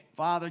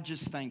Father,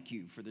 just thank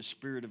you for the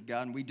Spirit of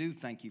God. And we do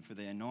thank you for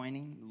the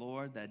anointing,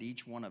 Lord, that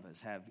each one of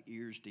us have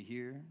ears to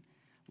hear.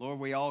 Lord,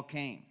 we all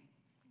came.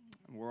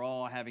 We're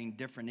all having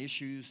different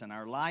issues in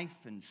our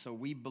life. And so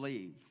we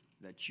believe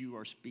that you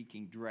are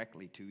speaking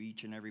directly to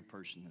each and every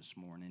person this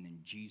morning. In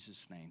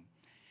Jesus' name,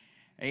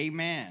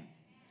 amen.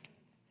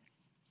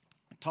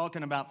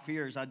 Talking about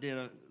fears, I did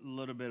a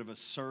little bit of a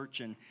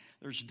search, and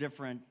there's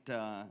different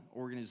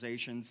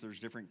organizations, there's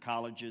different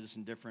colleges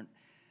and different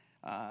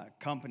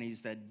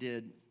companies that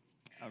did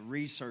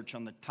research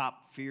on the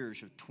top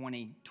fears of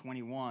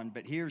 2021.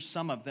 But here's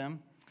some of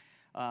them.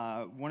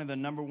 One of the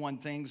number one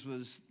things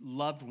was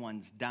loved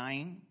ones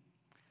dying,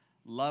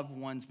 loved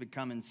ones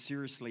becoming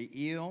seriously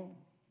ill,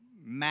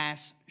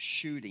 mass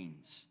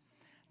shootings,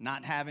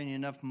 not having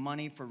enough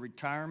money for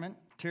retirement,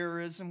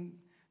 terrorism,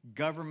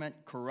 government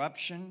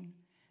corruption,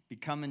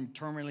 becoming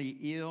terminally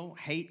ill,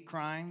 hate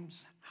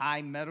crimes,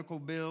 high medical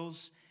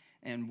bills,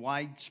 and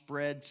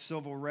widespread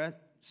civil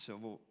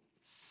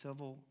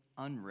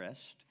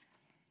unrest,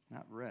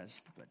 not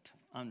rest, but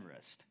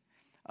unrest.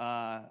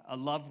 A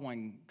loved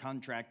one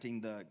contracting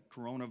the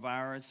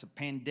coronavirus, a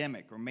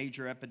pandemic or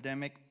major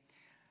epidemic,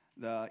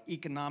 the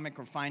economic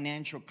or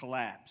financial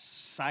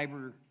collapse,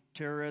 cyber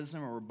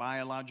terrorism or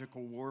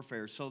biological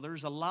warfare. So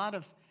there's a lot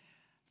of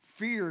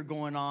fear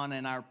going on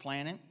in our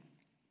planet.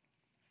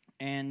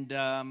 And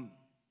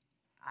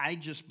I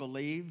just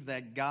believe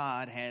that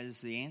God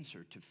has the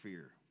answer to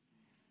fear.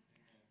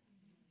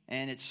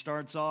 And it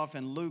starts off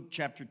in Luke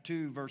chapter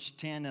 2, verse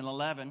 10 and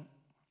 11.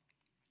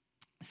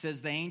 It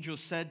says, the angel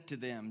said to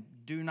them,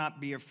 do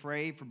not be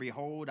afraid, for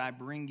behold, I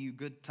bring you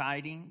good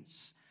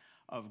tidings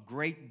of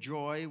great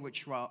joy,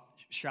 which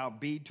shall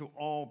be to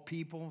all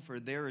people. For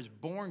there is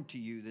born to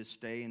you this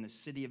day in the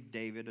city of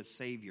David a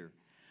Savior,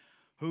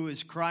 who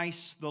is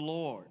Christ the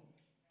Lord.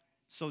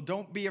 So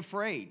don't be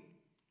afraid.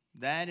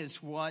 That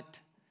is what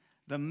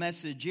the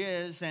message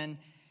is. And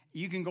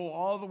you can go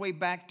all the way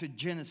back to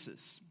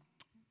Genesis.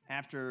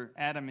 After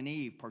Adam and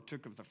Eve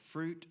partook of the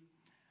fruit,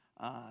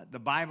 the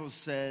Bible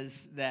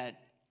says that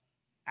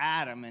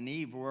Adam and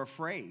Eve were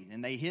afraid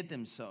and they hid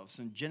themselves.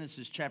 In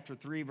Genesis chapter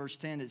 3, verse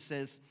 10, it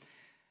says,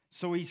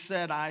 so he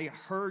said, I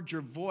heard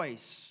your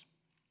voice,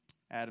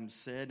 Adam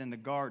said, in the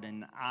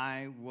garden.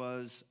 I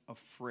was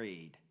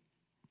afraid.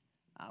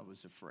 I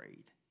was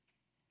afraid.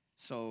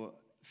 So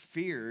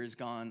fear has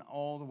gone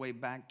all the way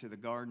back to the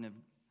Garden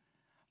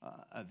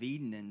of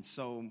Eden. And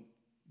so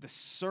the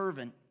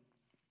serpent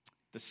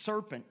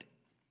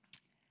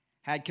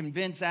had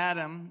convinced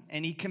Adam,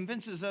 and he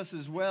convinces us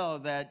as well,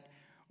 that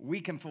we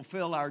can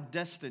fulfill our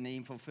destiny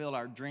and fulfill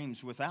our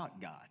dreams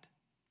without God.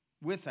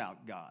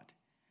 Without God.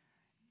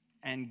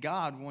 And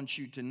God wants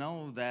you to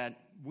know that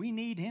we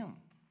need him.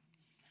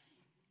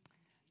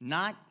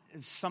 Not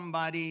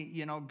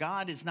somebody,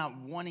 God is not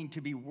wanting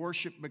to be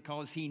worshiped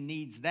because he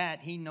needs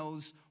that. He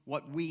knows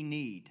what we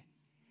need.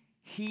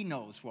 He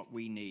knows what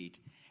we need.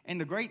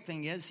 And the great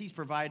thing is he's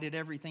provided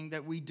everything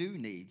that we do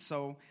need.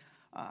 So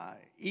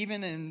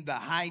even in the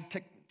high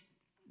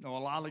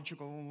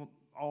technological,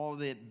 all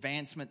the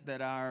advancement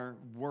that our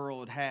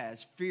world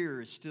has, fear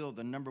is still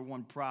the number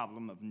one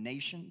problem of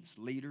nations,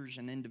 leaders,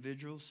 and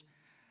individuals.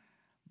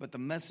 But the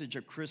message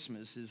of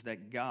Christmas is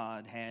that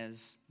God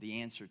has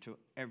the answer to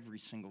every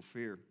single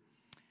fear.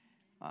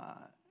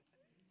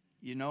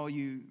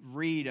 You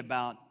read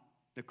about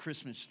the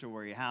Christmas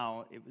story,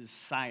 how it was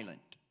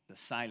silent, the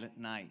silent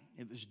night.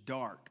 It was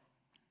dark.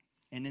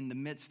 And in the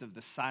midst of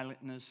the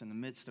silentness, in the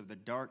midst of the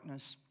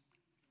darkness,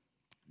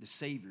 the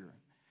Savior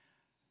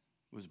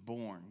was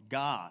born.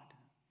 God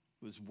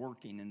was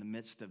working in the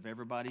midst of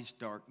everybody's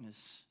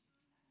darkness,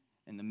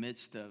 in the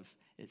midst of,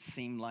 it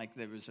seemed like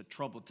there was a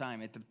troubled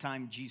time. At the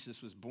time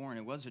Jesus was born,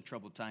 it was a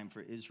troubled time for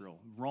Israel.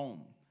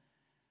 Rome,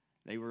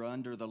 they were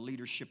under the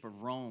leadership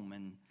of Rome,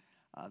 and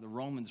the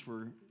Romans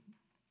were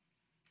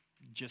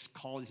just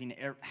causing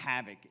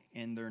havoc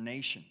in their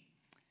nation.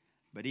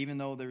 But even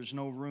though there's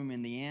no room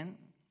in the inn,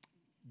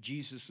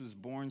 Jesus was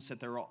born so that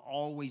there will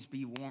always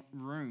be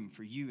room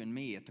for you and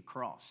me at the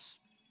cross.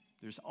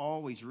 There's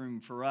always room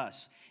for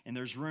us. And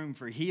there's room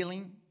for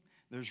healing.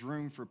 There's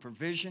room for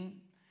provision.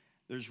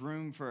 There's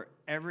room for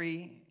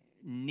every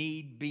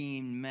need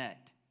being met.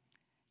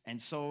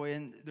 And so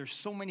there's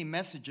so many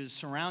messages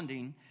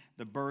surrounding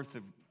the birth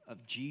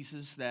of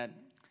Jesus that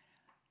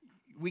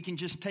we can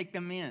just take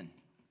them in.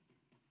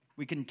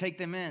 We can take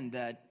them in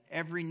that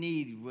every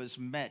need was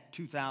met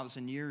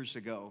 2,000 years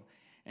ago.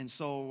 And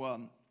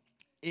so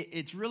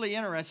it's really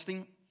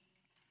interesting.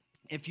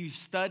 If you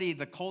study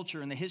the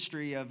culture and the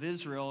history of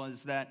Israel,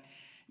 is that,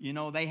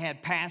 they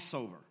had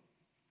Passover.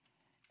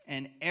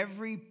 And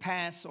every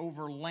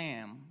Passover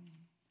lamb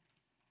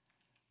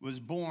was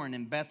born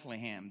in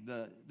Bethlehem.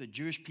 The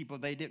Jewish people,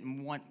 they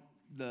didn't want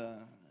the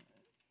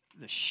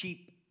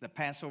sheep, the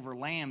Passover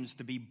lambs,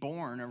 to be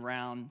born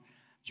around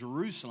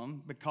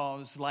Jerusalem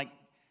because, like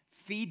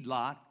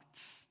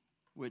feedlots,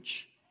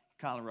 which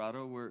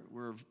Colorado,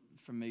 we're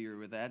familiar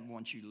with that.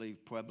 Once you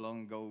leave Pueblo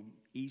and go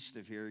east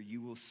of here,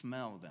 you will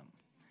smell them.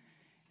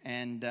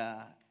 And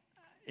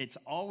it's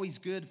always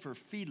good for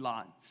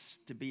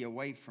feedlots to be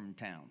away from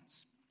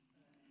towns.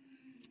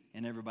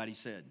 And everybody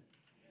said,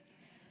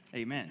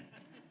 amen.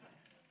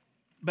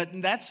 But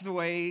that's the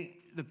way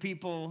the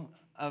people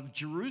of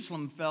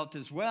Jerusalem felt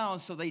as well.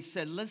 So they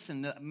said,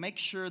 listen, make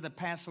sure the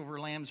Passover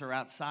lambs are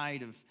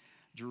outside of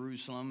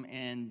Jerusalem.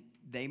 And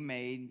they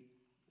made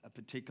a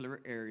particular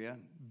area,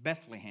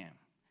 Bethlehem.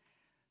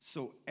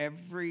 So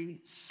every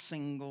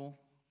single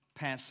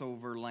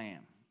Passover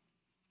lamb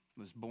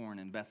was born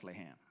in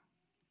Bethlehem.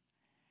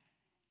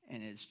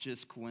 And it's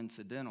just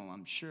coincidental,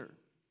 I'm sure,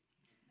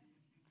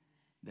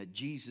 that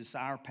Jesus,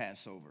 our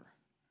Passover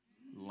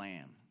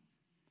lamb,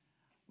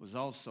 was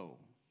also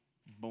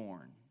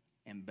born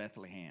in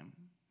Bethlehem.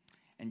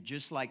 And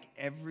just like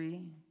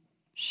every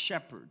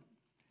shepherd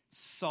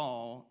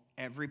saw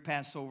every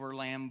Passover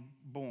lamb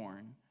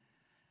born,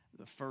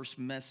 the first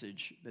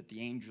message that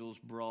the angels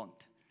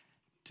brought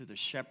to the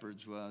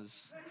shepherds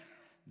was,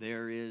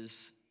 there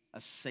is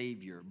a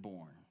Savior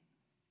born,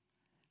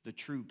 the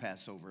true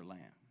Passover lamb.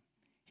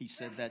 He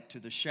said that to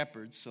the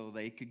shepherds so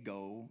they could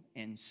go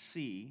and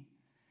see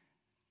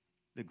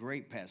the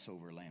great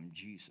Passover lamb,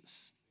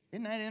 Jesus.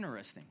 Isn't that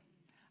interesting?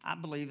 I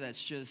believe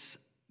that's just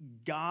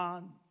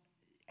God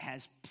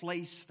has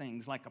placed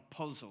things like a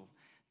puzzle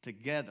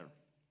together.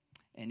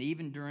 And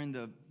even during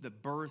the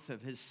birth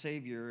of his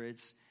Savior,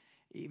 it's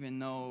even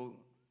though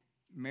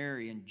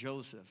Mary and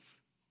Joseph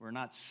were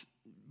not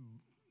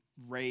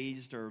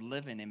raised or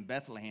living in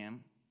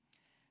Bethlehem,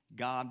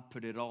 God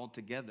put it all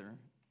together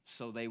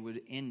so they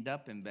would end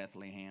up in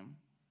Bethlehem,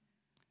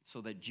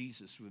 so that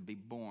Jesus would be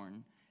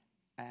born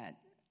at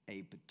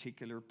a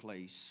particular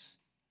place,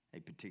 a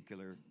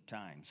particular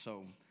time.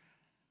 So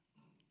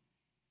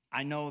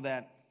I know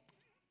that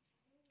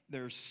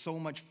there's so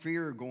much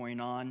fear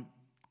going on.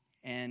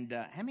 And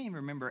how many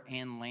remember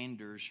Ann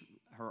Landers,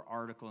 her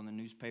article in the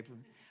newspaper?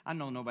 I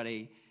know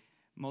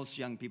most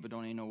young people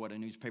don't even know what a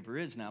newspaper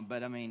is now.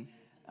 But I mean,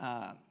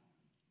 how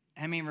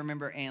many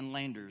remember Ann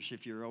Landers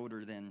if you're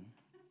older than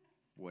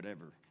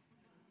whatever?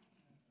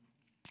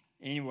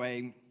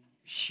 Anyway,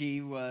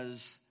 she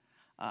was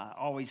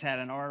always had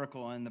an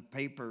article in the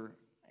paper,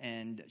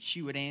 and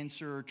she would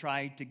answer or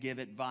try to give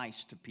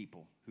advice to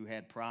people who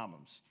had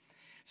problems.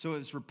 So it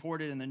was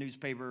reported in the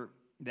newspaper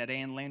that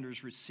Ann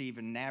Landers received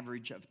an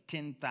average of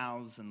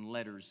 10,000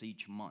 letters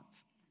each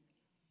month.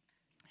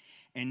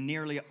 And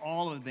nearly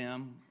all of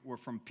them were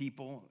from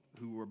people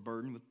who were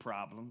burdened with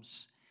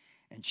problems.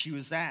 And she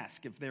was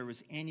asked if there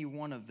was any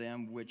one of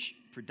them which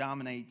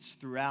predominates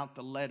throughout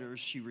the letters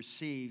she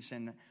receives.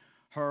 And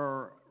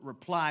her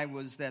reply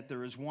was that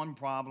there is one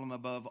problem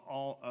above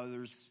all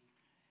others,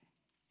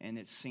 and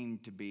it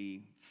seemed to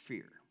be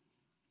fear.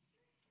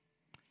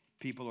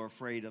 People are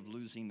afraid of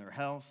losing their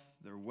health,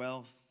 their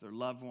wealth, their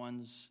loved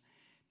ones.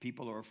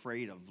 People are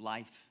afraid of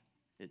life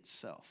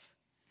itself.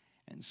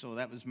 And so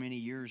that was many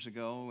years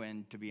ago,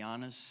 and to be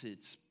honest,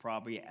 it's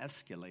probably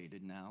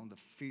escalated now, the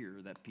fear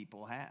that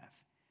people have.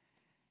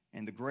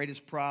 And the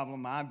greatest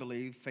problem, I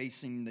believe,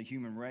 facing the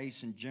human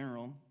race in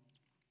general,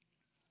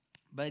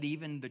 but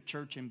even the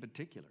church in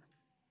particular,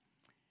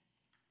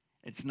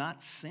 it's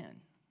not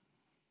sin.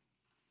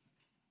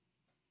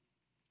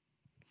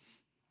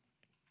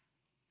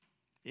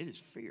 It is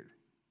fear.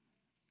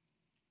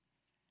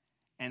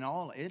 And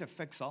it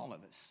affects all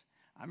of us.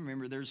 I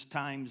remember there's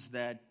times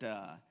that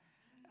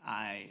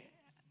I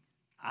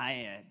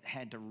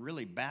had to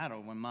really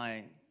battle when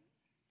my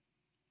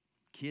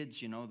kids,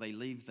 they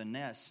leave the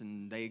nest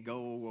and they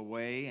go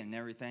away and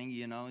everything,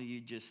 you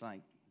just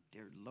like,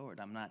 dear Lord,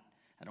 I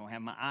don't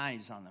have my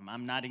eyes on them.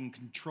 I'm not in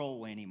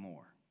control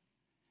anymore.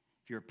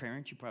 If you're a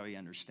parent, you probably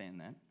understand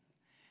that.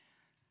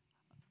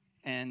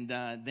 And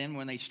then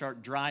when they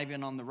start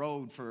driving on the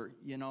road for,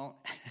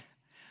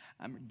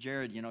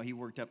 Jared, he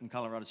worked up in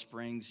Colorado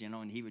Springs,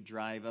 and he would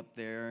drive up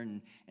there.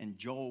 And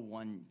Joel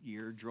one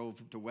year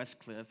drove to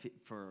Westcliff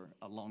for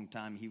a long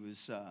time. He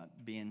was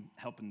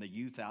helping the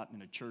youth out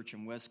in a church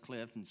in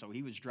Westcliff. And so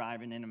he was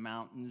driving in the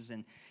mountains,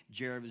 and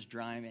Jared was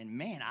driving. And,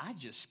 man, I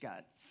just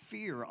got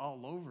fear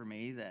all over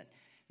me that,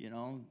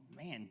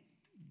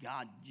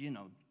 God,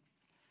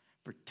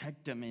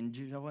 protect them.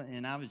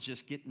 And I was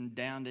just getting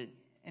down to,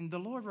 and the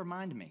Lord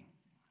reminded me.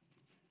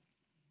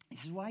 He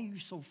says, why are you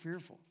so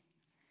fearful?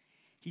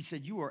 He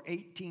said, you are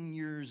 18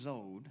 years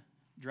old,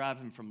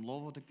 driving from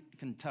Louisville to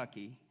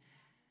Kentucky.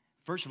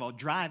 First of all,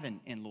 driving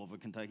in Louisville,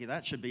 Kentucky,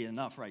 that should be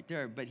enough right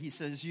there. But he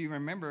says, you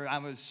remember, I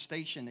was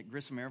stationed at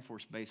Grissom Air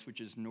Force Base,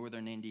 which is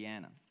northern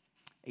Indiana,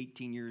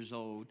 18 years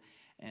old,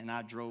 and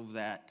I drove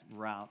that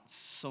route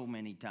so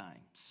many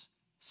times,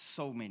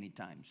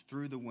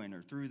 through the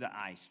winter, through the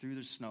ice, through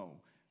the snow,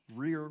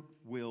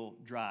 rear-wheel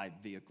drive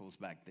vehicles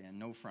back then,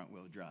 no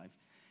front-wheel drive,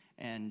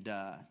 and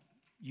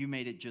you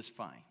made it just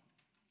fine.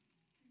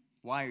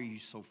 Why are you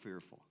so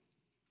fearful?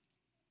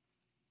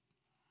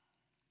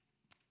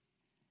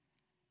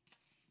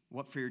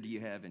 What fear do you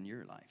have in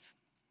your life?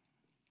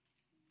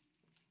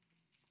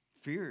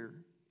 Fear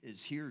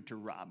is here to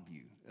rob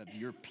you of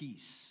your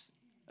peace,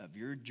 of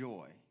your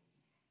joy,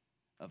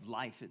 of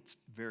life its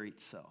very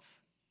itself.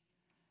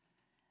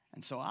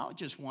 And so I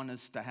just want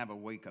us to have a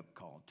wake-up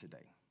call today,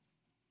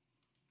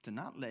 to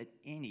not let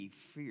any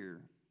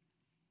fear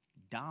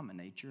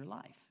dominate your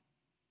life.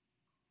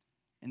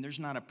 And there's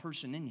not a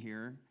person in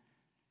here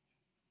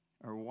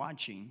or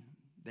watching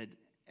that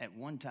at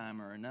one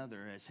time or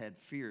another has had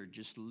fear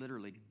just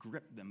literally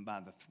grip them by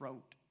the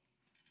throat.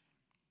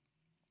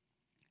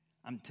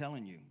 I'm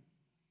telling you,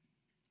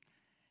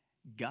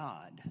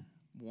 God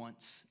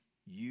wants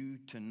you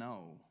to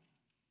know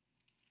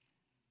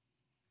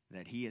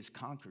that he has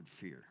conquered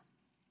fear.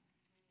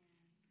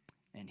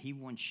 And he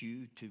wants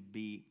you to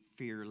be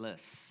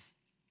fearless.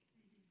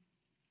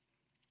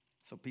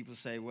 So people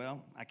say,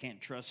 well, I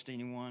can't trust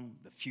anyone.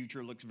 The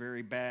future looks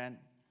very bad.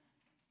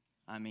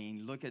 I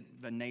mean, look at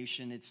the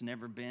nation. It's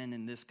never been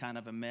in this kind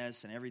of a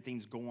mess, and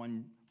everything's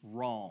going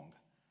wrong.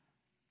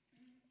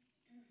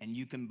 And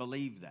you can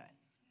believe that.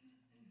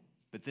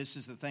 But this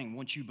is the thing.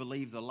 Once you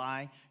believe the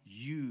lie,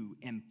 you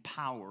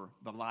empower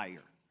the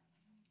liar.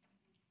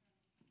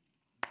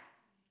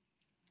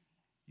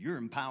 You're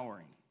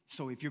empowering.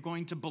 So if you're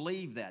going to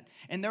believe that,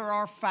 and there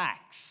are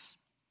facts,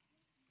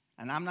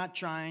 and I'm not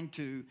trying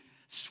to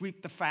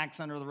sweep the facts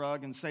under the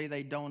rug and say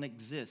they don't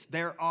exist.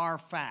 There are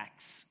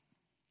facts.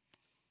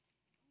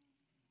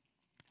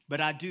 But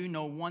I do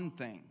know one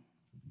thing.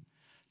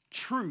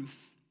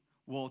 Truth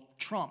will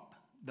trump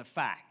the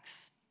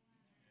facts.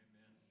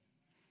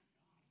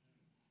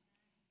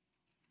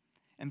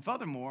 And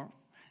furthermore,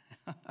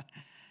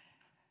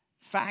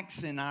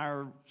 facts in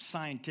our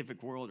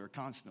scientific world are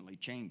constantly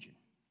changing.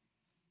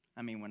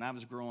 I mean, when I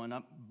was growing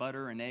up,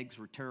 butter and eggs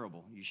were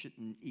terrible. You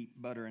shouldn't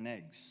eat butter and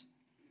eggs.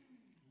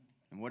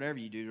 And whatever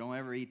you do, don't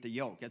ever eat the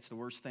yolk. That's the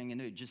worst thing to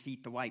do. Just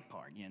eat the white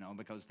part,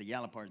 because the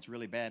yellow part's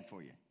really bad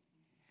for you.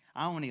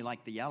 I only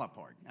like the yellow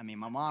part. I mean,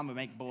 my mom would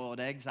make boiled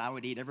eggs. I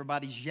would eat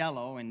everybody's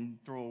yellow and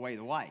throw away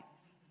the white.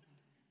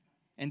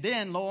 And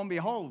then, lo and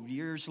behold,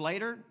 years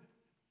later,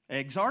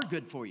 eggs are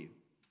good for you.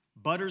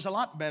 Butter's a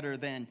lot better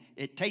than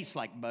it tastes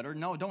like butter.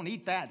 No, don't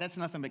eat that. That's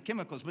nothing but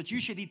chemicals. But you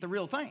should eat the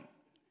real thing.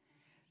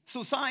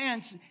 So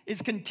science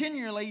is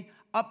continually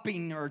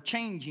upping or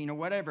changing or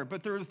whatever.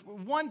 But there's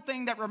one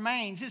thing that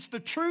remains. It's the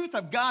truth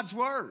of God's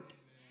word.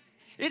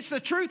 It's the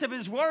truth of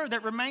his word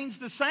that remains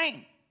the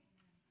same.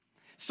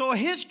 So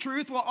his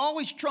truth will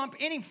always trump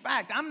any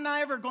fact. I'm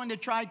never going to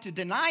try to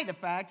deny the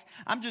facts.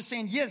 I'm just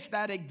saying, yes,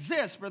 that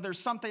exists, but there's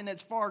something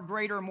that's far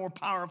greater and more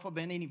powerful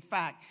than any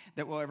fact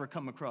that will ever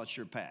come across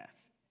your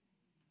path.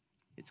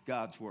 It's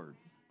God's word.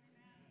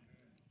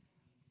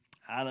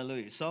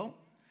 Hallelujah. So,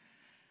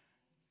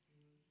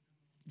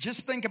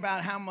 just think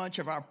about how much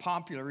of our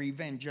popular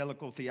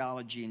evangelical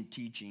theology and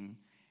teaching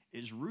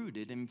is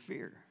rooted in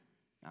fear.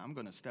 Now, I'm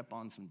going to step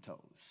on some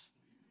toes.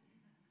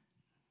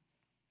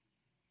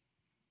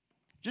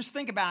 Just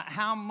think about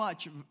how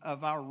much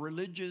of our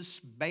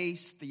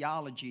religious-based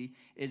theology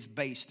is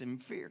based in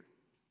fear.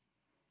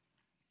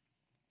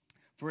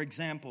 For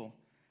example,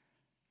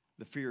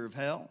 the fear of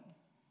hell,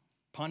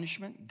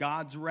 punishment,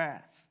 God's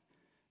wrath,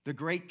 the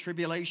great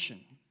tribulation,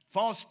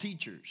 false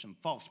teachers and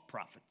false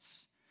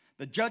prophets,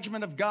 the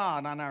judgment of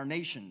God on our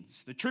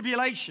nations, the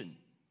tribulation,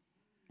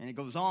 and it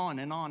goes on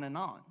and on and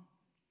on.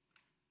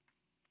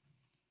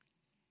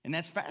 And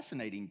that's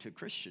fascinating to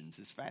Christians.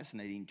 It's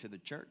fascinating to the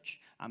church.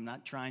 I'm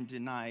not trying to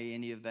deny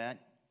any of that.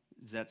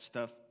 Is that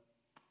stuff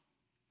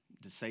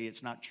to say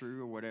it's not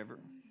true or whatever?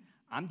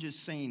 I'm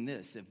just saying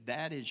this. If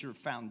that is your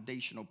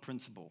foundational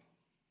principle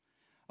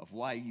of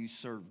why you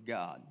serve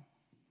God,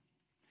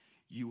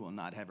 you will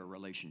not have a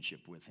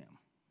relationship with him.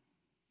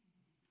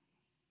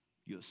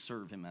 You'll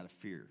serve him out of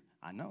fear.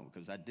 I know,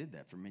 because I did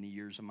that for many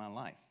years of my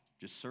life.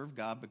 Just serve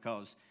God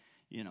because,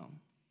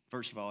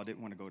 first of all, I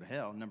didn't want to go to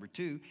hell. Number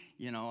two,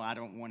 I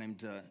don't want him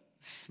to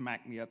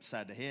smack me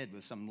upside the head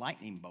with some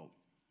lightning bolt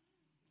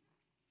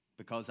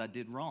because I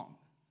did wrong.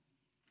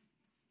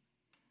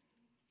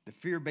 The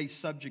fear-based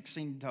subjects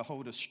seem to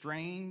hold a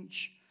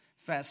strange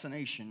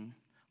fascination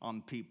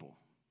on people.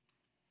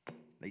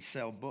 They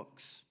sell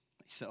books.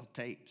 They sell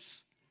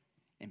tapes.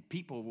 And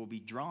people will be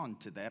drawn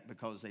to that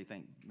because they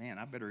think, man,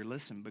 I better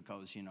listen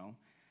because,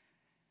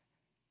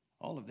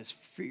 all of this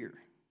fear.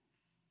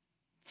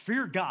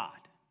 Fear God.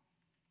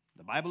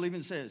 The Bible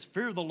even says,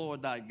 fear the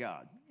Lord thy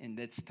God. And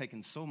that's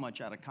taken so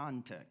much out of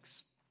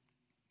context.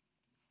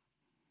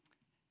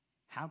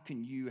 How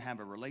can you have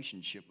a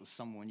relationship with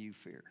someone you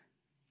fear?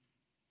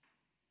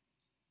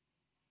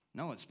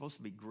 No, it's supposed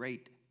to be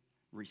great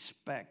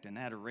respect and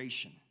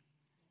adoration.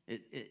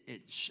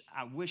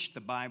 I wish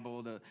the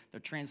Bible, the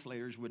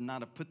translators would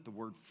not have put the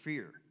word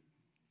fear.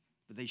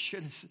 But they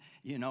should have,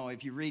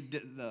 if you read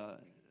the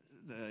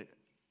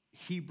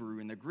Hebrew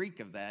and the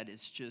Greek of that,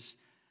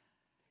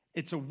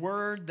 it's a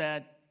word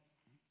that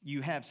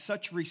you have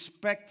such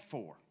respect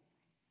for.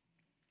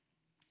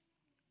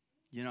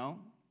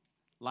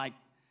 Like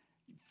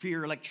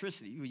fear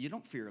electricity. You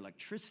don't fear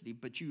electricity,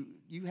 but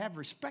you have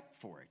respect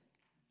for it.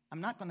 I'm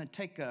not going to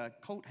take a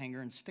coat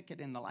hanger and stick it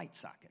in the light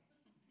socket.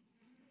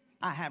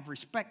 I have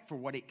respect for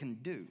what it can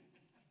do.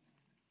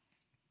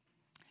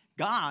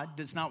 God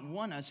does not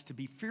want us to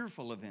be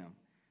fearful of him.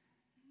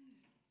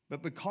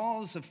 But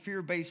because of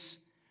fear-based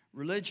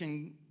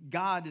religion,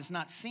 God is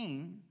not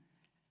seen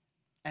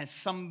as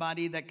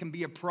somebody that can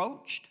be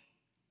approached,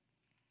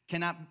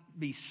 cannot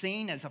be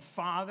seen as a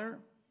father,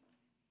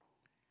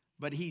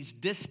 but he's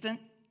distant,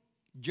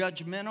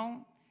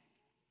 judgmental,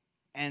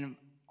 and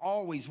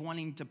always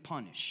wanting to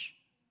punish.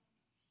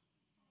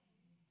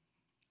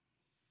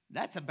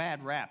 That's a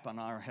bad rap on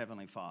our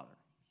Heavenly Father.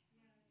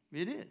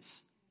 It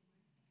is.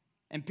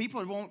 And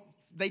people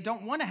they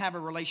don't want to have a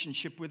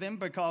relationship with him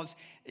because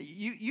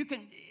you can,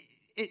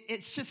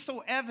 it's just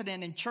so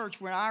evident in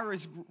church where I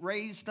was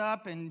raised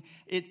up, and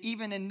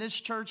even in this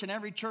church and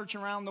every church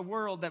around the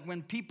world, that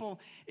when people,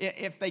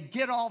 if they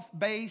get off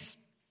base,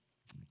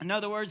 in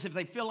other words, if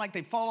they feel like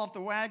they fall off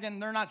the wagon,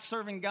 they're not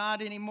serving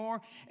God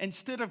anymore,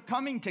 instead of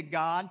coming to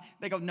God,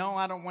 they go, no,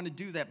 I don't want to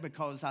do that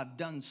because I've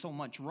done so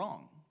much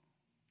wrong.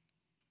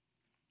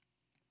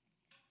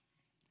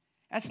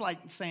 That's like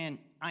saying,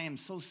 I am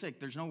so sick,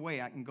 there's no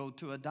way I can go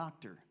to a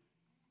doctor.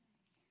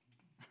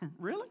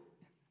 Really?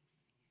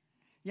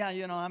 Yeah,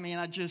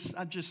 I'm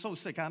just so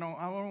sick. I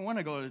don't want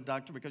to go to the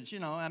doctor because,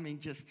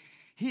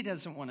 he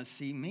doesn't want to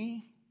see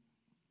me.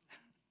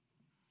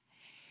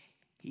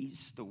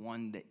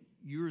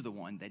 You're the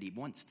one that he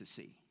wants to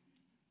see.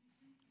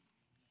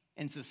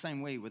 And it's the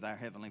same way with our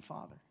Heavenly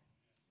Father.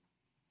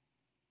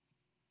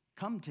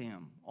 Come to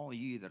him, all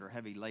you that are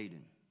heavy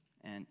laden,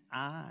 and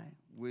I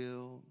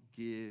will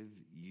give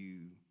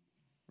you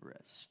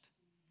rest.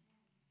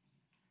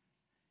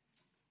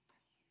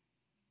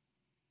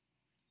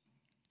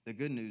 The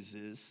good news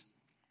is,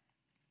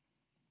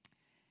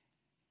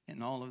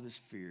 in all of this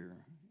fear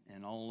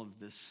and all of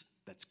this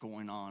that's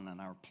going on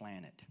our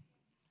planet,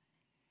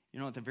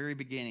 at the very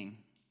beginning,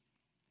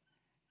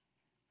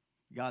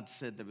 God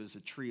said there was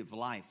a tree of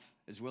life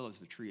as well as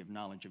the tree of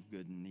knowledge of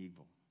good and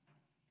evil.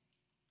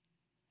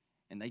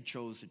 And they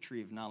chose the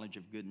tree of knowledge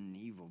of good and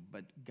evil.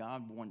 But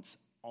God wants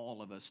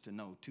all of us to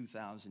know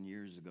 2,000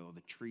 years ago,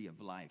 the tree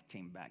of life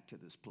came back to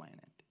this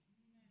planet.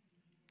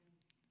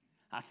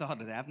 I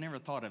thought of that. I've never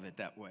thought of it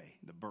that way,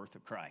 the birth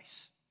of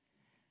Christ.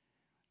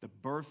 The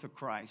birth of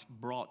Christ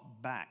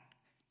brought back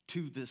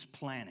to this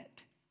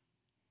planet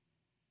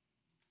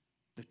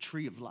the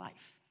tree of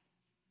life.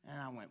 And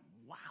I went,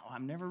 wow,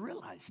 I've never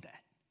realized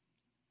that.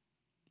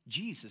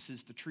 Jesus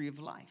is the tree of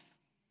life.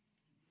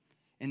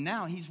 And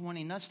now he's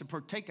wanting us to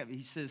partake of it.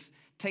 He says,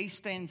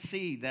 taste and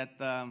see that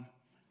the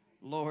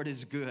Lord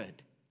is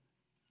good.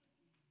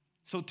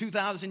 So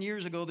 2,000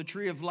 years ago, the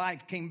tree of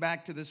life came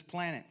back to this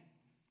planet.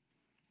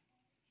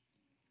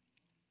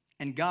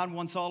 And God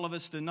wants all of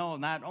us to know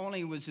not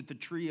only was it the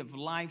tree of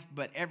life,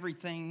 but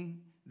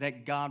everything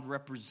that God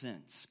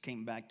represents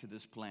came back to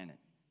this planet.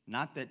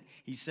 Not that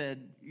he said,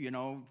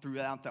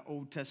 throughout the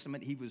Old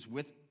Testament, he was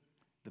with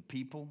the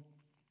people.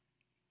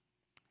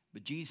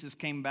 But Jesus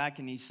came back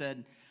and he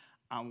said,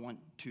 I want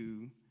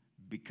to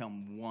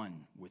become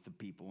one with the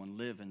people and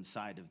live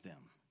inside of them.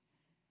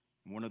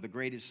 And one of the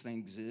greatest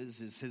things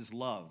is his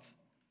love.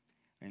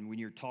 And when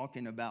you're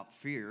talking about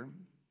fear,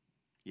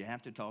 you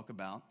have to talk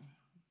about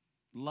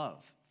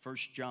love. 1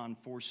 John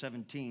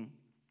 4:17.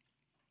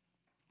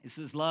 It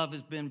says, love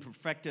has been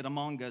perfected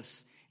among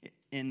us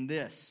in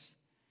this,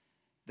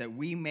 that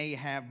we may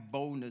have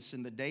boldness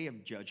in the day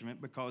of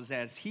judgment, because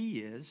as he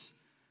is,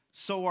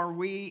 so are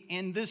we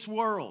in this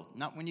world.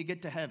 Not when you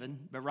get to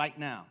heaven, but right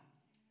now.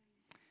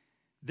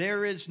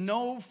 There is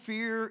no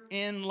fear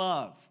in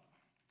love.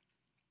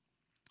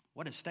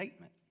 What a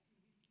statement.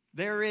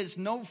 There is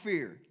no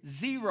fear.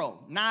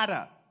 Zero.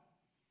 Nada.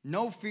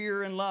 No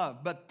fear in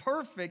love. But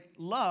perfect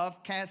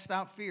love casts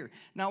out fear.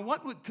 Now,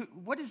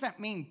 what does that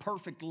mean,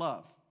 perfect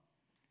love?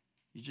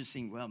 You just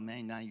think, well,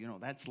 man, now,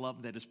 that's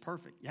love that is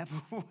perfect. Yeah,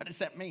 but what does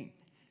that mean?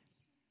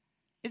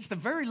 It's the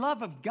very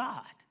love of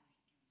God.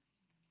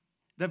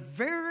 The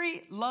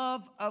very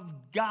love of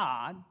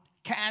God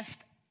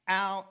casts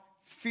out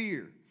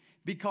fear,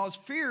 because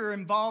fear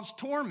involves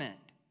torment.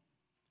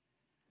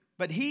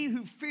 But he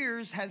who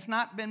fears has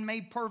not been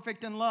made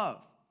perfect in love.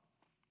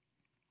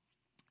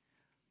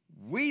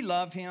 We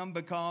love him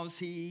because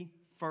he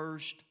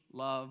first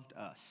loved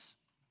us.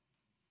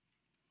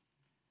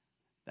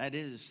 That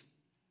is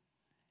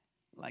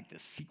like the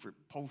secret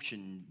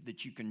potion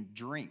that you can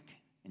drink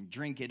and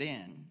drink it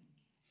in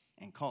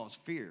and cause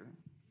fear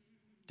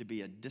to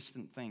be a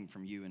distant thing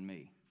from you and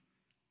me.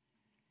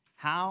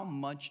 How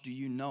much do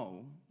you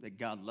know that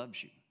God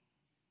loves you?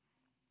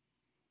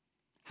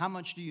 How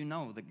much do you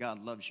know that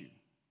God loves you?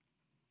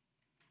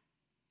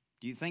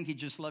 Do you think he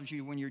just loves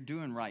you when you're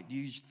doing right? Do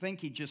you think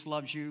he just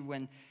loves you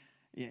when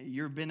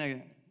you've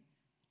been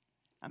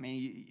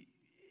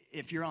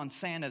if you're on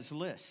Santa's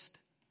list?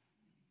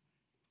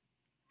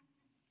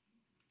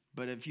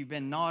 But if you've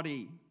been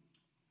naughty,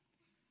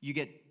 you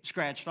get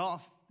scratched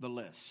off the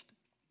list.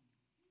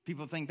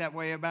 People think that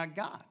way about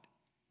God.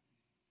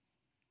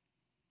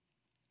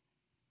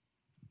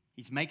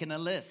 He's making a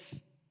list,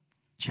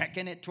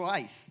 checking it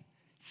twice,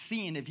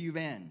 seeing if you've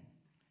been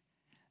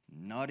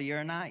naughty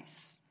or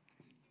nice.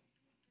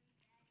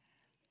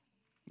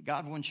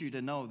 God wants you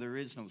to know there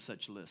is no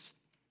such list.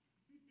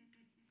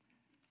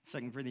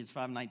 2 Corinthians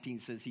 5:19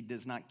 says he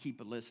does not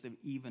keep a list of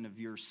even of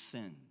your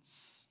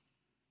sins.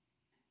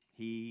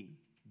 He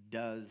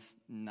does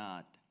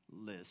not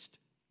list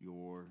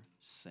your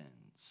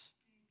sins.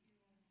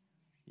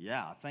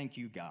 Yeah, thank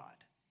you, God.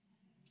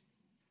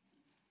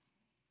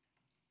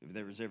 If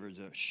there was ever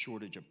a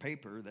shortage of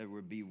paper, there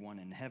would be one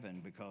in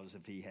heaven, because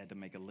if he had to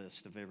make a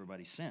list of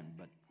everybody's sin.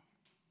 But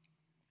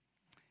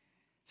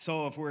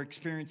so if we're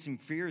experiencing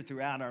fear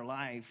throughout our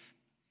life,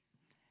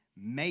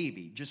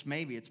 maybe, just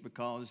maybe, it's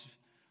because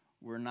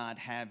we're not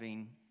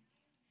having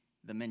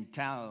the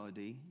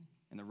mentality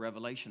and the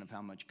revelation of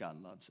how much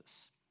God loves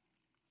us.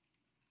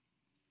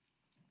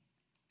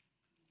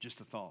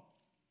 Just a thought.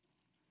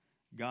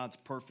 God's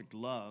perfect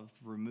love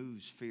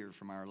removes fear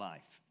from our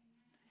life.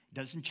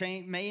 Doesn't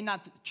change, may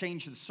not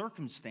change the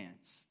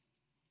circumstance,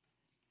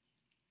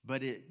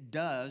 but it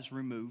does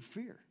remove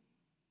fear.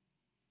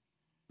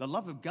 The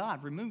love of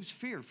God removes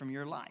fear from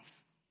your life.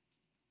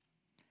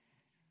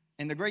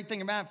 And the great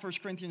thing about it, 1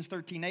 Corinthians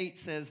 13:8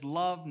 says,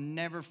 love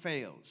never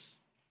fails,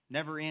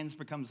 never ends,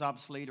 becomes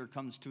obsolete, or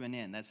comes to an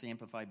end. That's the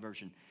Amplified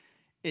Version.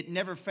 It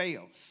never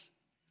fails.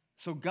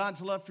 So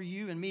God's love for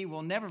you and me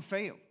will never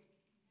fail.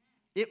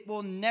 It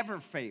will never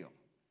fail.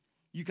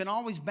 You can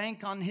always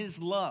bank on his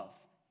love,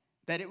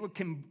 that it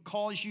can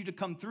cause you to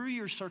come through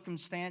your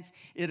circumstance.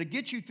 It'll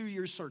get you through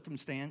your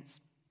circumstance.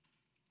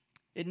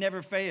 It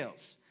never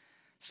fails.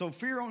 So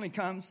fear only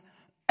comes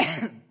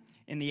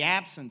in the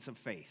absence of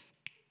faith,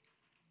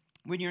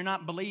 when you're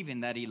not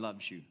believing that he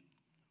loves you.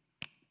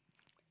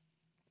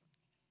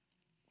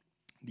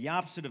 The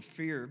opposite of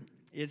fear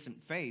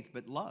isn't faith,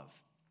 but love.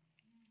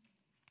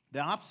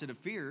 The opposite of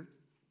fear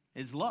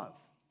is love.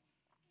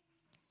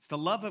 It's the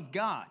love of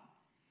God.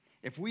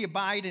 If we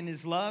abide in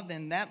his love,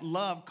 then that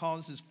love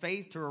causes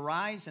faith to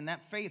arise, and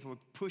that faith will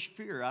push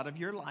fear out of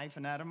your life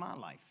and out of my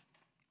life.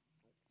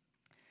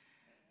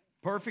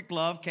 Perfect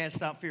love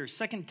casts out fear.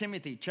 2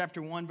 Timothy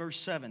chapter 1, verse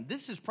 7.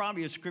 This is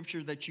probably a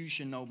scripture that you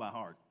should know by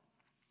heart.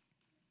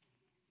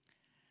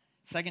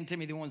 2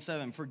 Timothy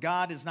 1:7. For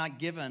God has not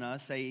given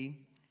us a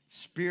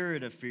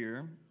spirit of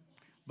fear,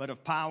 but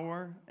of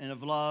power and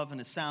of love and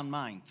a sound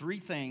mind. Three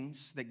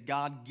things that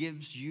God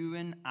gives you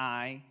and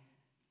I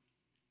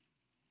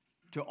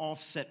to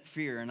offset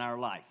fear in our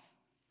life.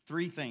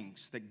 Three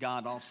things that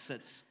God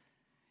offsets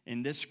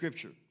in this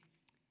scripture.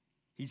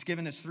 He's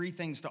given us three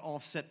things to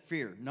offset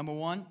fear. Number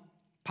one,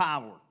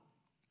 power.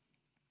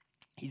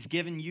 He's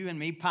given you and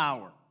me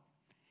power.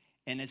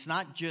 And it's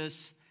not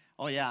just,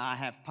 oh yeah, I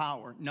have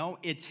power. No,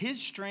 it's his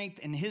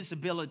strength and his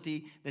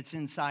ability that's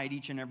inside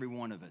each and every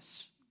one of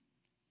us.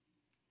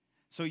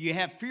 So you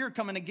have fear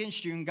coming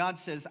against you, and God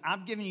says,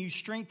 I've given you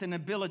strength and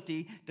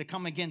ability to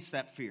come against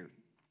that fear.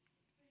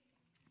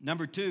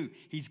 Number two,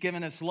 he's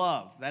given us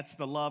love. That's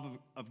the love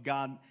of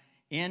God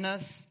in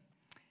us.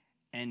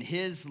 And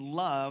his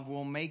love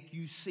will make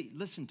you see.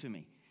 Listen to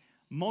me.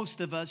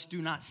 Most of us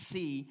do not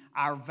see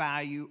our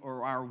value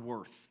or our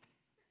worth.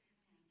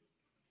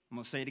 I'm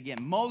going to say it again.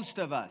 Most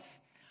of us,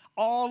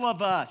 all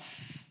of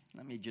us,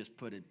 let me just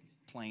put it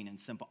plain and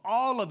simple.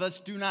 All of us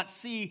do not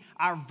see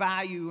our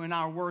value and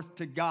our worth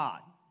to God.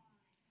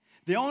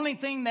 The only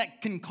thing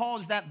that can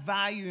cause that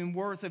value and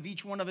worth of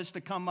each one of us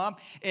to come up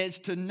is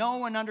to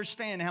know and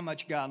understand how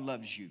much God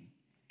loves you.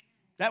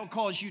 That will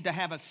cause you to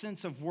have a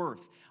sense of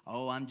worth.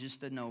 Oh, I'm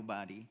just a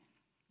nobody.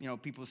 You know,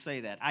 people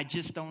say that. I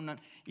just don't know.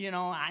 You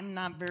know, I'm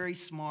not very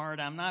smart.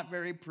 I'm not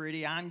very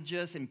pretty. I'm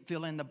just, and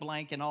fill in the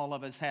blank, and all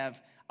of us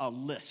have a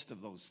list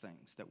of those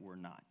things that we're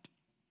not.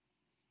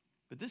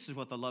 But this is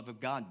what the love of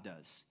God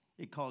does.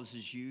 It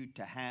causes you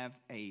to have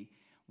a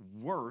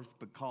worth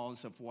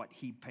because of what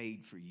he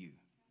paid for you.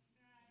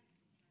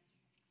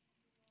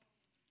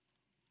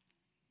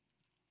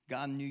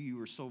 God knew you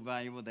were so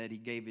valuable that he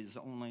gave his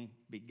only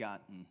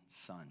begotten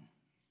son.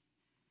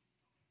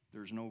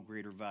 There's no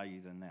greater value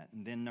than that.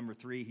 And then number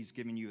three, he's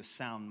given you a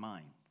sound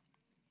mind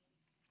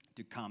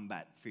to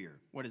combat fear.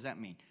 What does that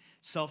mean?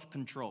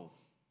 Self-control.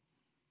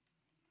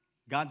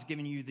 God's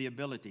given you the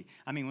ability.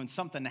 I mean, when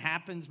something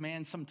happens,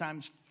 man,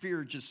 sometimes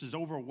fear just is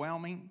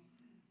overwhelming.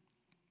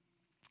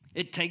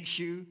 It takes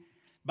you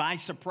by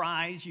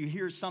surprise. You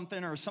hear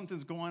something or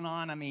something's going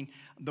on. I mean,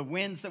 the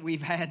winds that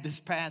we've had this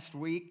past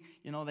week,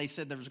 you know, they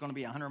said there was going to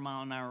be a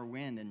 100-mile-an-hour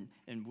wind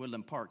in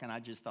Woodland Park. And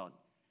I just thought,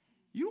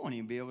 you won't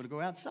even be able to go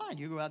outside.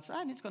 You go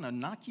outside and it's going to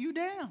knock you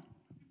down.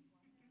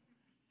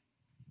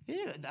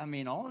 Yeah, I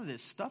mean, all of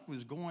this stuff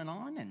was going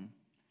on.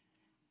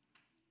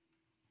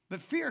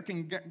 But fear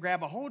can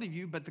grab a hold of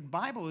you. But the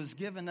Bible has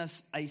given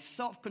us a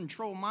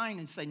self-control mind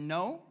and say,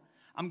 no,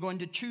 I'm going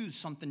to choose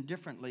something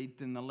differently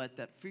than to let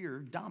that fear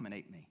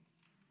dominate me.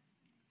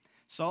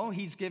 So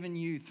he's given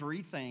you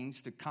three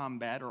things to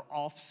combat or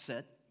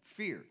offset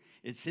fear.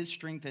 It's his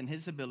strength and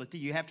his ability.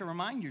 You have to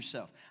remind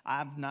yourself,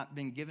 I've not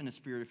been given a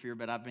spirit of fear,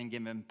 but I've been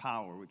given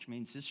power, which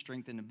means his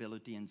strength and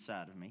ability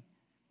inside of me.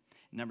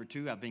 Number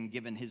two, I've been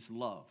given his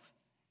love,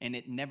 and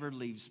it never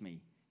leaves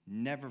me,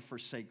 never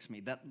forsakes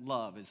me. That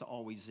love is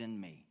always in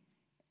me.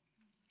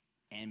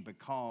 And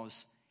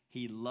because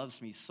he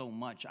loves me so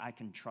much, I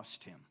can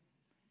trust him.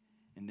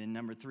 And then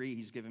number 3,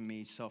 he's given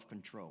me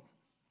self-control.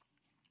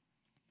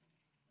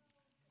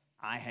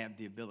 I have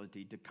the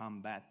ability to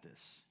combat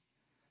this.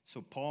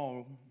 So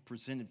Paul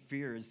presented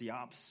fear as the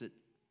opposite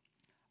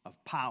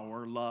of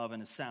power, love,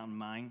 and a sound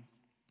mind.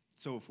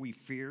 So if we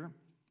fear,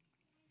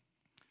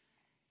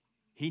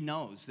 he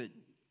knows that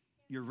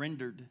you're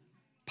rendered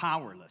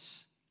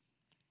powerless.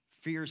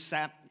 Fear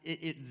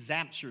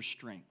zaps your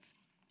strength.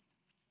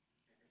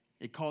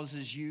 It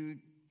causes you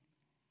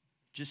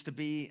just to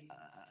be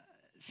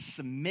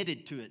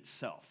submitted to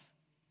itself.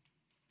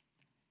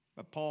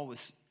 But Paul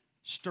was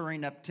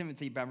stirring up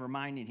Timothy by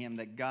reminding him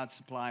that God's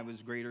supply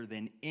was greater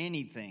than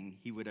anything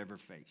he would ever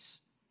face.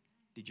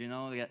 Did you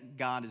know that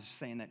God is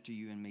saying that to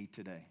you and me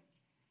today?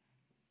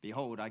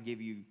 Behold, I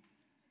give you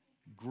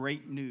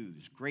great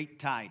news, great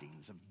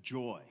tidings of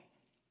joy.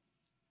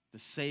 The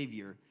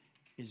Savior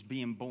is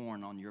being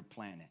born on your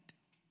planet.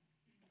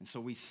 And so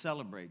we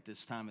celebrate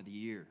this time of the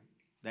year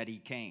that he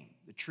came.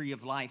 The tree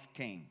of life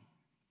came.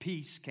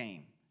 Peace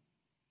came.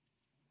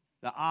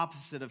 The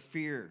opposite of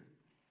fear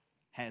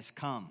has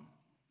come.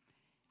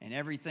 And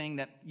everything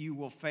that you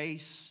will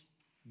face,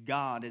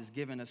 God has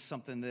given us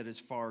something that is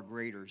far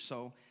greater.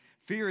 So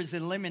fear is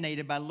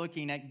eliminated by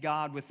looking at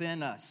God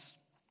within us,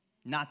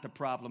 not the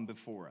problem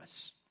before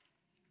us.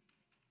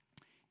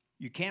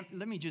 You can't,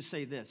 let me just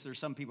say this. There's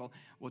some people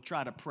will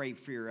try to pray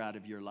fear out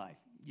of your life.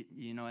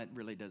 You know, it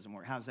really doesn't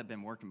work. How's that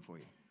been working for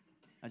you?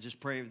 I just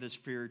pray for this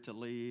fear to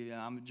leave.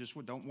 I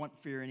just don't want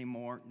fear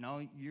anymore.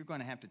 No, you're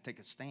going to have to take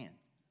a stand.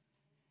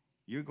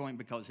 You're going,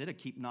 because it'll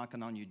keep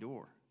knocking on your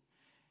door.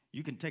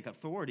 You can take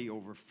authority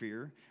over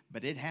fear,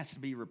 but it has to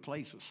be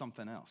replaced with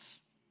something else.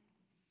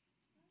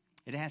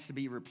 It has to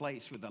be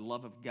replaced with the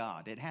love of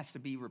God. It has to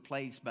be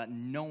replaced by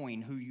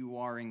knowing who you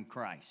are in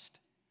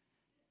Christ.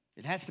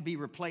 It has to be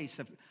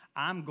replaced if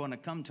I'm going to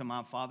come to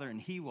my Father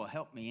and he will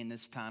help me in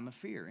this time of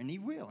fear. And he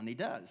will, and he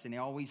does, and he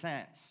always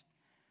has.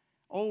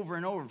 Over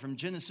and over from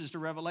Genesis to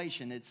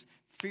Revelation, it's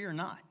fear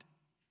not.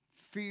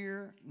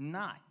 Fear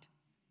not.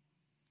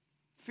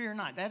 Fear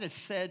not. That is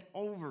said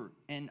over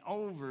and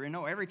over and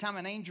over. Every time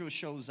an angel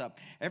shows up,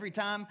 every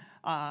time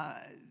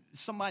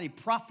somebody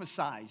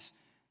prophesies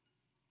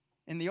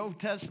in the Old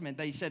Testament,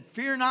 they said,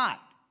 fear not.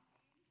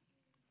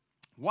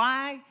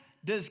 Why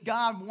does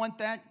God want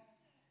that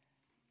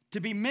to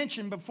be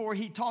mentioned before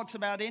he talks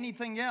about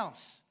anything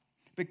else?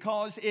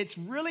 Because it's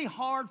really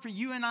hard for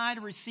you and I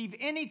to receive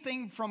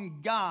anything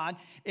from God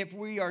if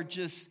we are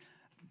just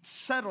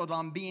settled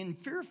on being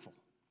fearful.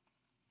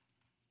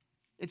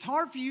 It's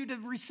hard for you to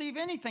receive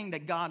anything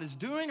that God is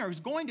doing or is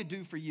going to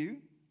do for you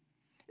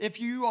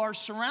if you are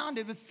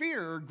surrounded with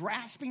fear or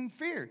grasping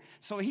fear.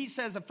 So he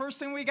says the first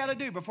thing we got to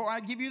do before I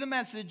give you the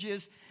message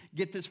is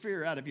get this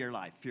fear out of your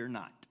life. Fear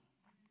not.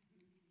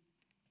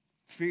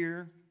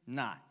 Fear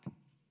not.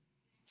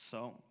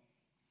 So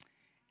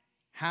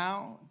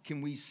how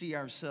can we see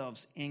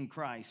ourselves in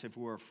Christ if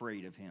we're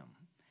afraid of him?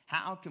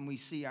 How can we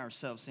see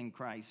ourselves in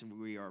Christ if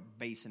we are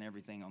basing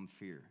everything on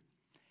fear?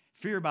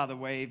 Fear, by the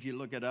way, if you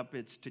look it up,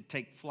 it's to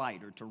take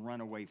flight or to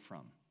run away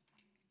from.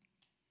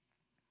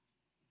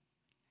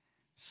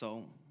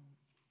 So,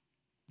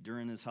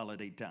 during this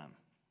holiday time,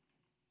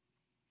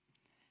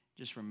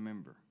 just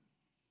remember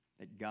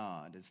that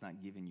God has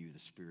not given you the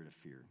spirit of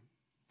fear,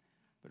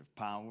 but of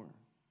power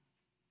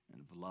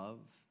and of love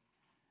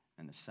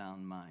and a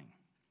sound mind.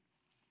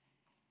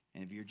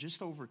 And if you're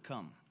just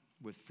overcome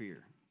with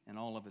fear, and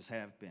all of us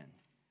have been,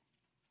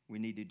 we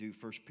need to do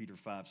 1 Peter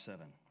 5:7.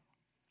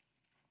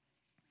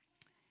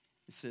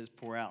 It says,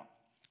 pour out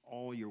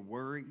all your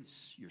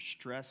worries, your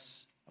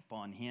stress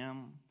upon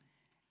him,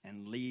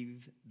 and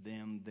leave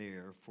them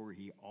there, for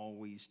he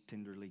always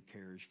tenderly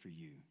cares for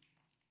you.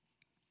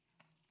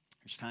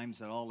 There's times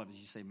that all of us,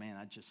 you say, man,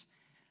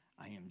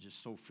 I am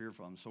just so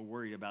fearful. I'm so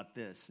worried about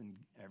this. And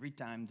every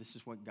time, this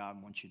is what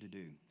God wants you to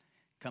do.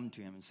 Come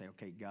to him and say,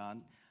 okay,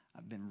 God,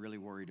 I've been really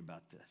worried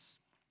about this.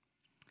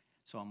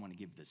 So I'm going to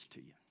give this to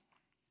you.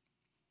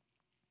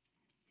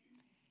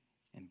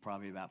 And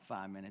probably about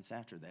 5 minutes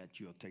after that,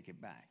 you'll take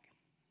it back.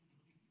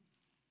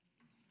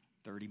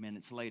 30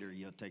 minutes later,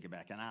 you'll take it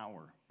back. An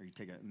hour, or you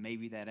take it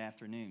maybe that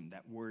afternoon.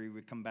 That worry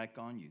would come back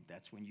on you.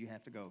 That's when you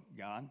have to go,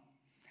 God,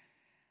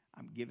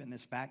 I'm giving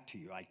this back to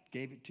you. I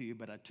gave it to you,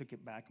 but I took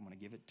it back. I'm going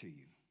to give it to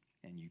you.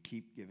 And you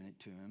keep giving it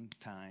to him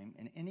time.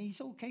 And he's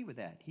okay with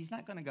that. He's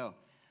not going to go,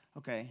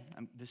 okay,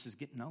 this is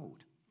getting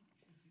old.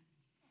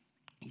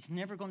 He's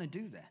never going to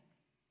do that.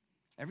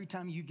 Every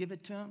time you give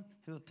it to him,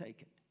 he'll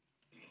take it.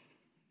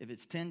 If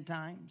it's 10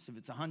 times, if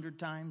it's 100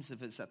 times,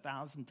 if it's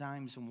 1,000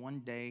 times in one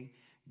day,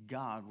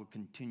 God will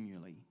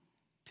continually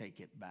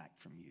take it back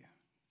from you.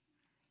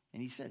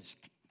 And he says,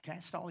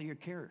 cast all your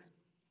care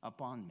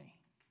upon me.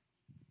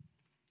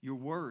 Your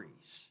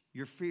worries,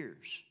 your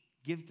fears,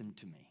 give them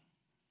to me,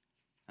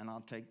 and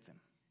I'll take them.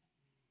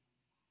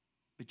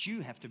 But you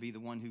have to be the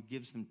one who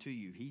gives them to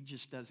you. He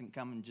just doesn't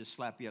come and just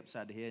slap you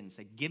upside the head and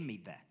say, give me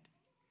that.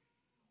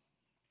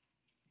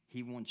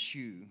 He wants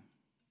you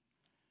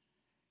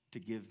to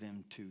give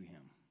them to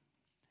him.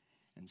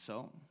 And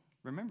so,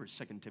 remember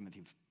 2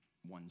 Timothy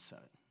 1:7.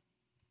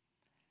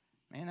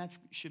 Man, that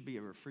should be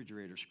a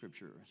refrigerator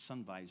scripture, or a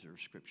sun visor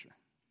scripture.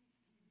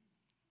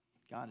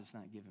 God has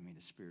not given me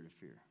the spirit of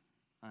fear.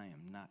 I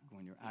am not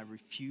going to. I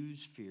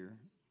refuse fear.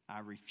 I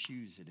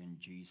refuse it in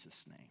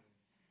Jesus' name.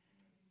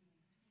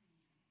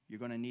 You're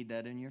going to need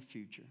that in your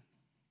future.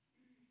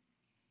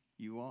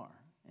 You are.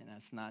 And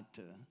that's not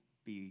to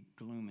be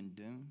gloom and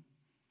doom.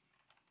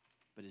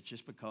 But it's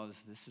just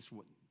because this is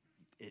what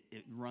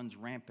it runs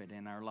rampant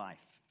in our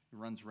life. It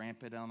runs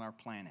rampant on our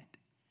planet.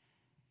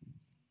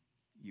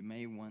 You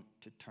may want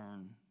to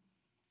turn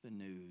the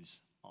news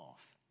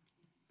off.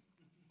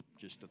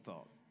 Just a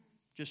thought.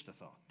 Just a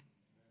thought.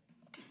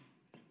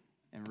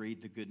 And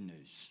read the good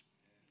news.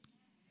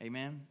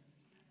 Amen?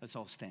 Let's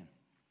all stand.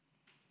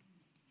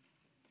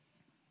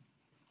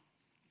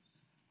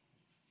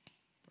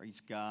 Praise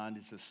God.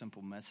 It's a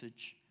simple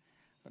message,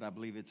 but I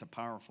believe it's a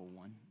powerful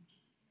one.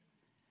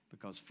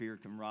 Because fear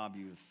can rob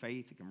you of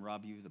faith. It can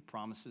rob you of the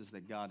promises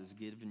that God has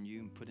given you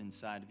and put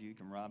inside of you. It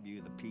can rob you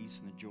of the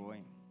peace and the joy.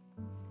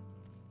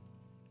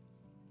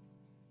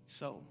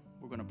 So,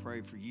 we're going to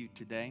pray for you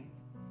today.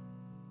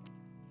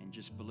 And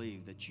just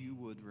believe that you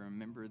would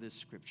remember this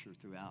scripture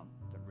throughout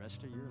the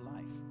rest of your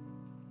life.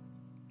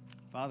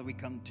 Father, we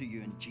come to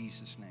you in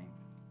Jesus' name.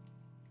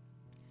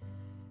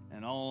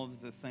 And all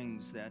of the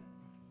things that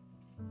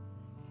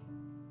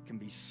can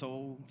be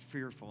so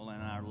fearful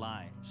in our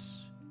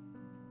lives,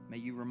 may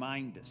you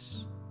remind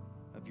us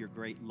of your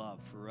great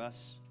love for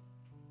us,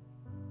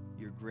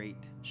 your great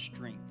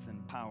strength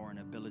and power and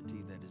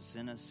ability that is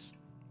in us.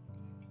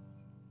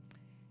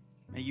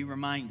 May you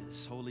remind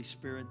us, Holy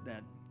Spirit,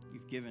 that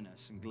you've given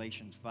us in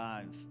Galatians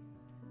 5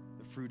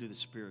 the fruit of the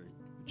Spirit,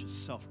 which is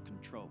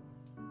self-control.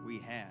 We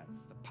have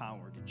the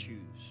power to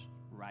choose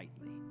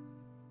rightly.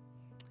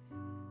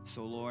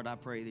 So, Lord, I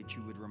pray that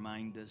you would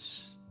remind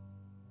us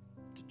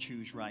to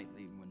choose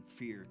rightly when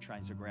fear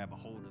tries to grab a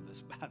hold of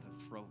us by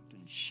the throat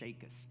and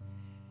shake us.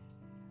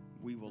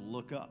 We will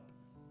look up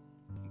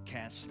and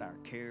cast our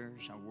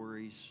cares, our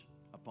worries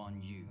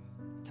upon you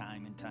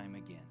time and time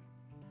again.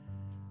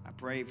 I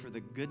pray for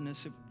the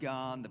goodness of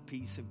God, the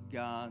peace of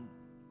God,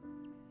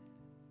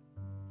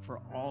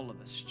 for all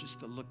of us just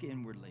to look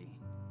inwardly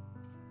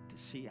to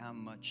see how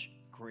much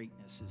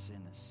greatness is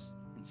in us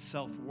and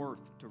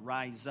self-worth to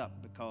rise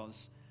up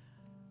because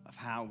of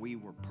how we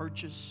were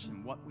purchased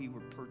and what we were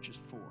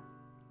purchased for.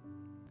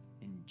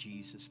 In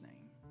Jesus'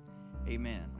 name, amen.